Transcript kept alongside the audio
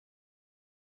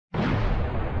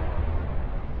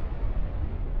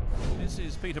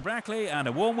This is Peter Brackley and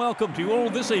a warm welcome to you all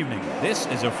this evening. This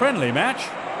is a friendly match,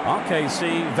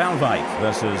 RKC Waalwijk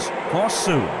versus Corse.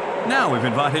 Now we've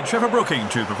invited Trevor Brooking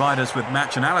to provide us with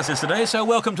match analysis today, so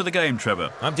welcome to the game, Trevor.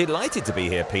 I'm delighted to be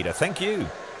here, Peter. Thank you.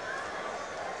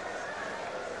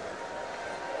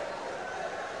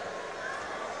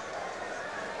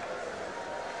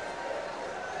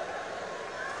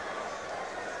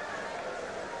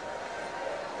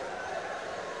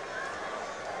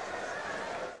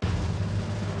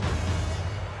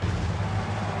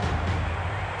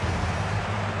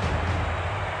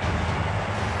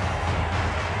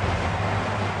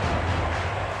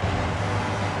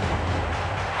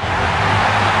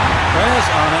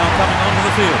 Are now coming onto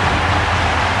the field.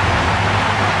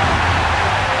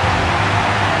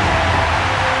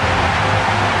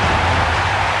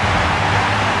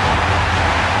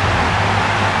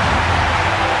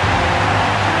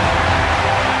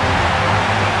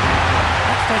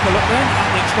 Let's take a look then at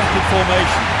the expected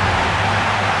formation.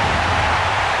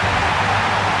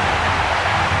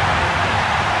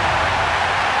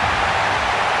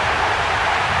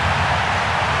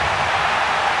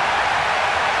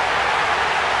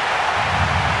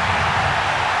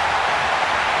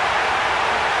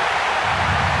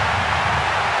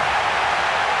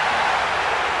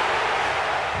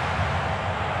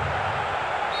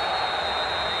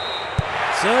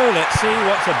 So let's see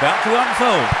what's about to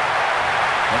unfold.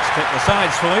 Let's check the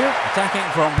sides for you. Attacking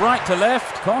from right to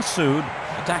left, Corse.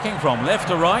 Attacking from left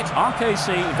to right,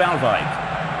 RKC Waalwijk.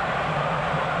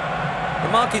 The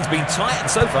marking's been tight and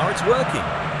so far it's working.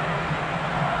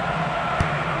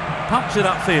 Pumps it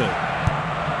upfield.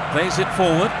 Plays it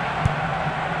forward.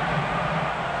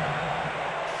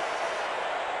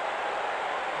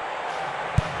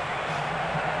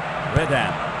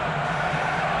 Redan.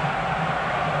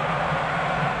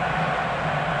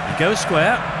 Goes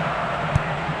square.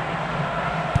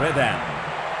 Redan.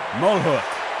 Molhoek.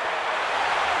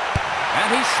 And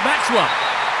he smacks one.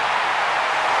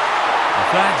 The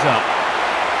flag's up.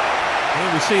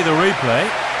 Here we see the replay.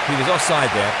 He was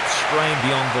offside there, straying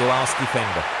beyond the last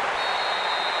defender.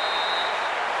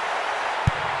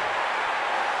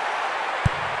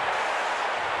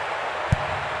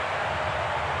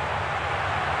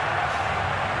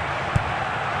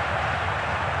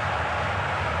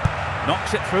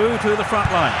 Knocks it through to the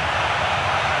front line.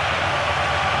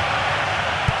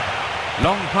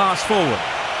 Long pass forward.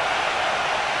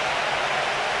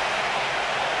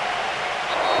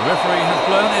 The referee has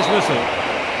blown his whistle.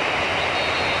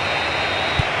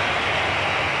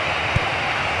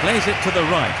 Plays it to the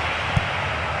right.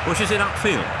 Pushes it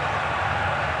upfield.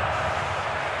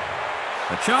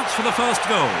 A chance for the first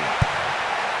goal.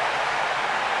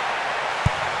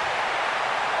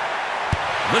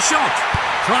 The shot.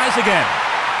 Tries again.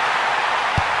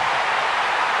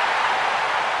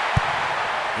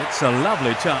 It's a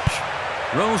lovely touch.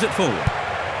 Rolls it forward.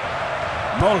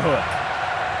 Molhoek.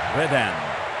 Redan.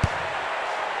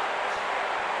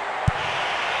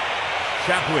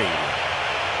 Chapuis.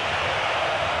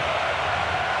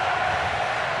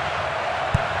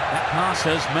 That pass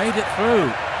has made it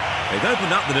through. They've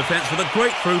opened up the defence with a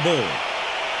great through ball.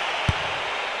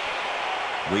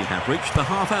 We have reached the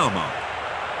half-hour mark.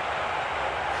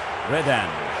 Redan.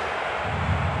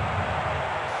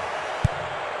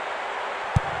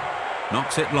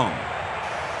 Knocks it long.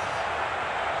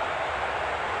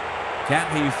 Can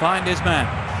he find his man?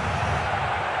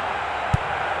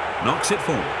 Knocks it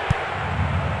forward.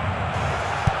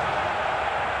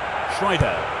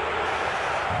 Schreider.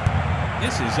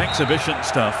 This is exhibition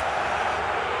stuff.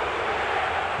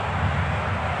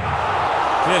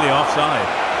 Clearly offside.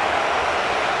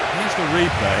 Here's the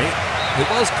replay. It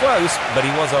was close, but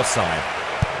he was offside.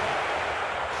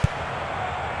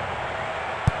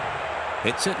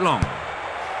 Hits it long.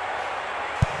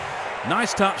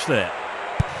 Nice touch there.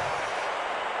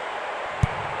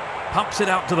 Pumps it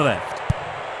out to the left.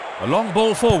 A long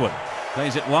ball forward.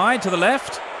 Plays it wide to the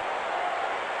left.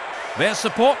 There's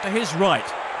support to his right.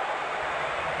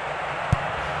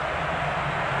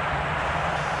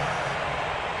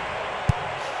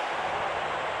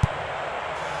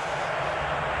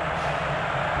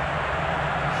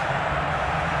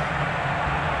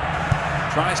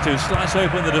 Tries to slice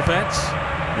open the defence.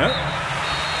 No.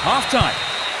 Half-time.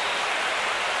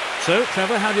 So,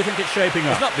 Trevor, how do you think it's shaping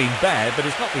up? It's not been bad, but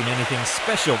it's not been anything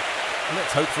special.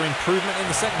 Let's hope for improvement in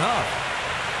the second half.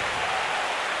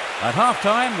 At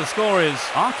half-time, the score is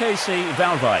RKC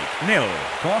Waalwijk 0,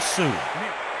 Corse 0.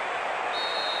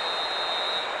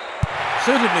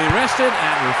 Suitably rested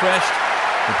and refreshed,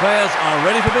 the players are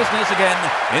ready for business again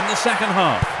in the second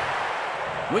half.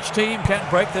 Which team can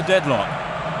break the deadlock?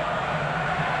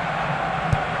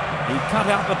 He cut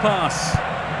out the pass.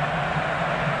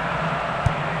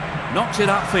 Knocks it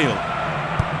upfield.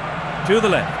 To the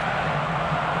left.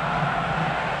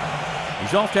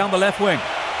 He's off down the left wing.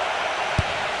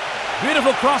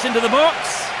 Beautiful cross into the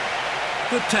box.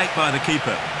 Good take by the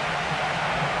keeper.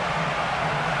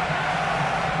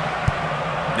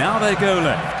 Now they go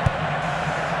left.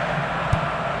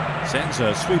 Sends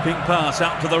a sweeping pass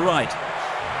out to the right.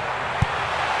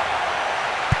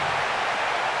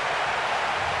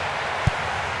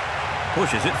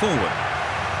 Pushes it forward.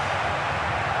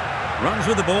 Runs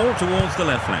with the ball towards the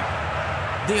left flank.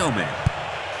 Diome.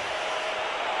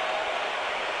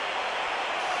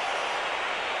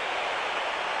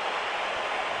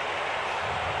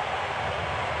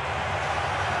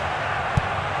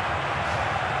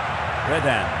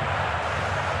 Redan.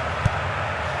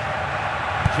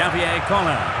 Xavier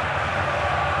Collin.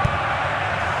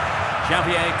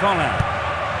 Xavier Collin.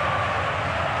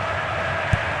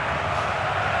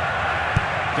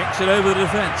 Kicks it over the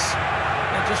defence.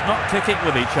 They're just not clicking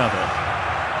with each other.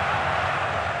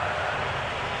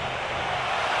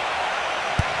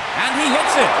 And he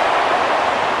hits it.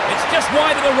 It's just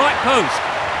wide of the right post.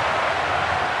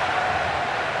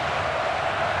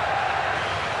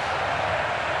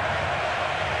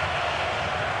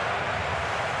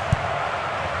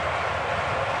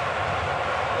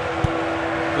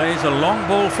 Plays a long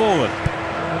ball forward.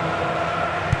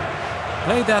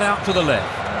 Played that out to the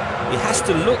left. He has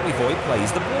to look before he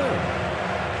plays the ball.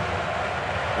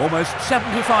 Almost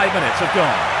 75 minutes have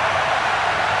gone.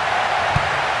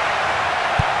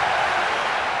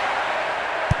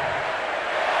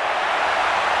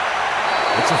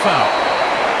 It's a foul.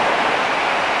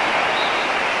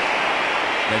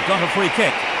 They've got a free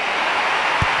kick.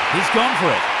 He's gone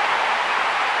for it.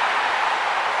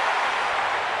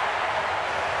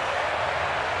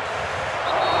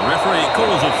 The referee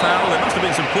calls a foul. There must have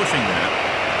been some pushing there.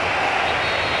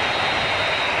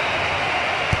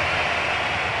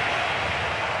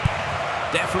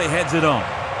 Definitely heads it on.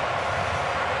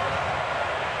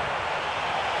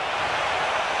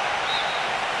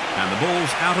 And the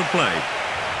ball's out of play.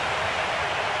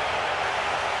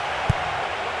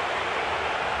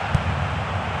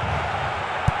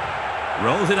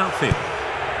 Rolls it upfield.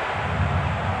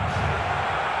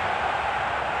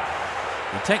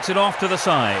 He takes it off to the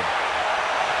side.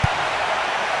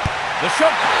 The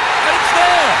shot, and it's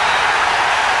there!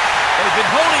 They've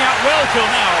been holding out well till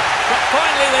now, but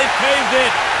finally they've caved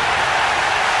in.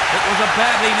 It was a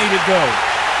badly needed goal.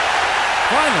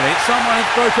 Finally, someone has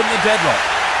broken the deadlock.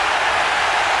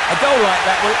 A goal like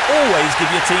that will always give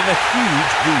your team a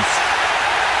huge boost.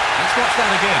 Let's watch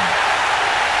that again.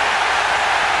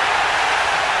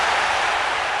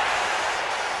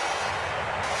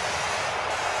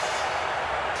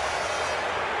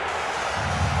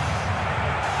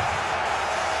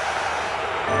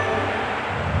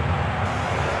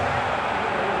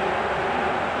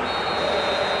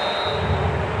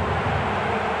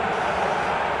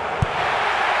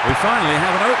 We finally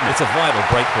have an opener. It's a vital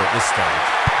breakthrough at this stage.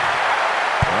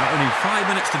 There are only 5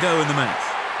 minutes to go in the match.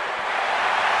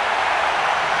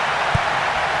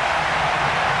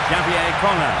 Xavier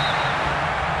Collin.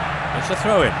 It's a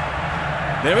throw-in.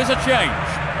 There is a change.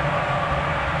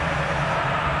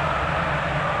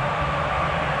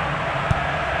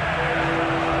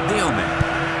 Diome.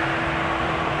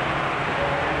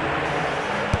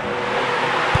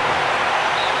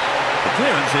 The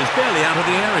clearance is barely out of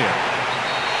the area.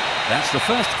 That's the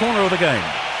first corner of the game.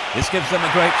 This gives them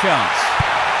a great chance.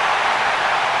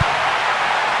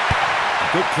 A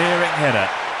good clearing header.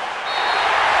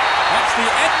 That's the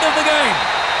end of the game.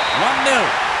 1-0.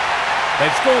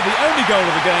 They've scored the only goal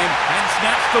of the game and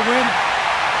snatched the win.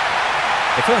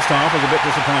 The first half was a bit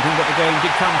disappointing, but the game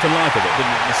did come to life a bit,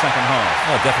 didn't it, in the second half?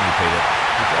 Oh, definitely, Peter.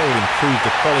 The goal improved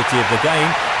the quality of the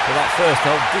game, but that first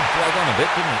goal did drag on a bit,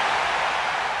 didn't it?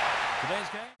 Today's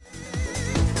game.